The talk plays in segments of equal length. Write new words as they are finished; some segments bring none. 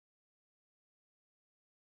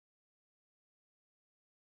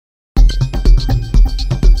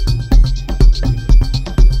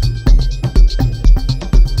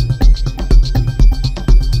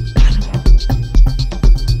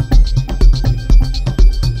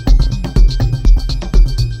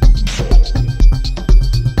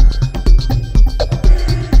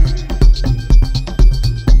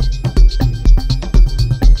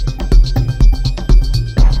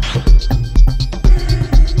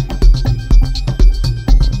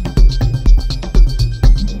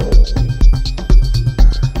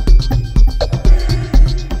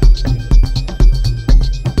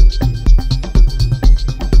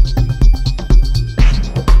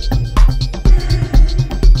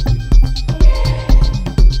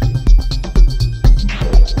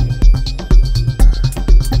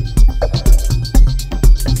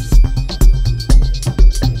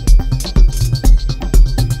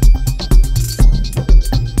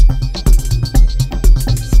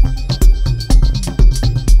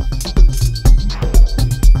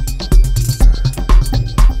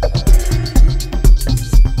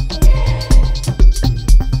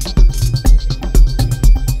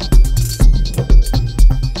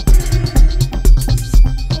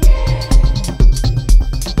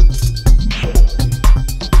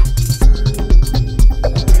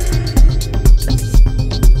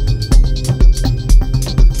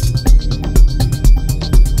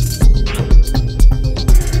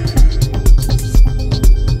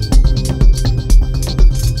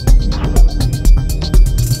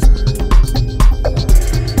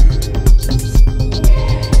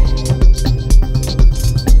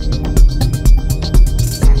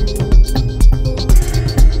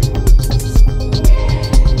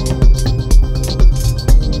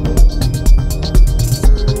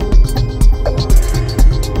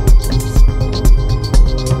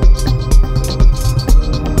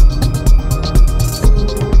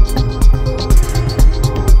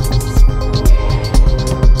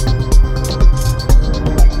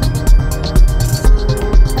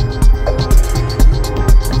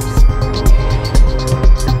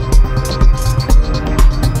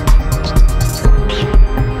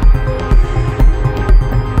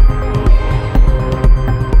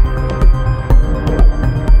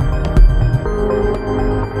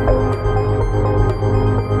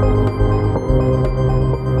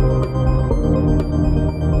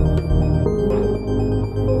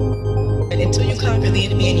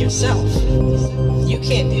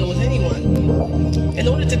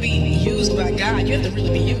have to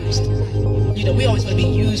really be used. You know, we always want to be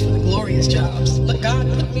used for the glorious jobs. Let God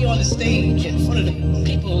put me on the stage in front of the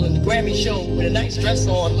people in the Grammy show with a nice dress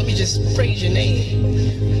on. Let me just praise your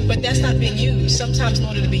name. But that's not being used. Sometimes in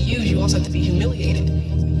order to be used, you also have to be humiliated.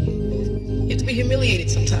 You have to be humiliated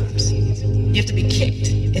sometimes. You have to be kicked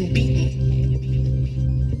and beaten.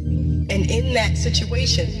 And in that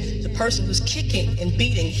situation, the person who's kicking and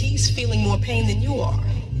beating, he's feeling more pain than you are.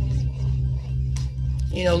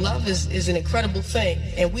 You know, love is an incredible thing,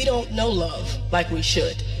 and we don't know love like we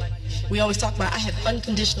should. We always talk about, I have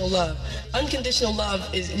unconditional love. Unconditional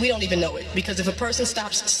love is, we don't even know it, because if a person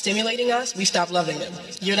stops stimulating us, we stop loving them.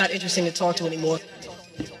 You're not interesting to talk to anymore.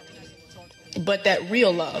 But that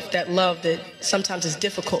real love that sometimes is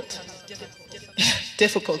difficult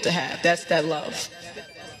to have, that's that love.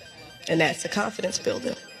 And that's the confidence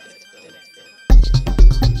builder.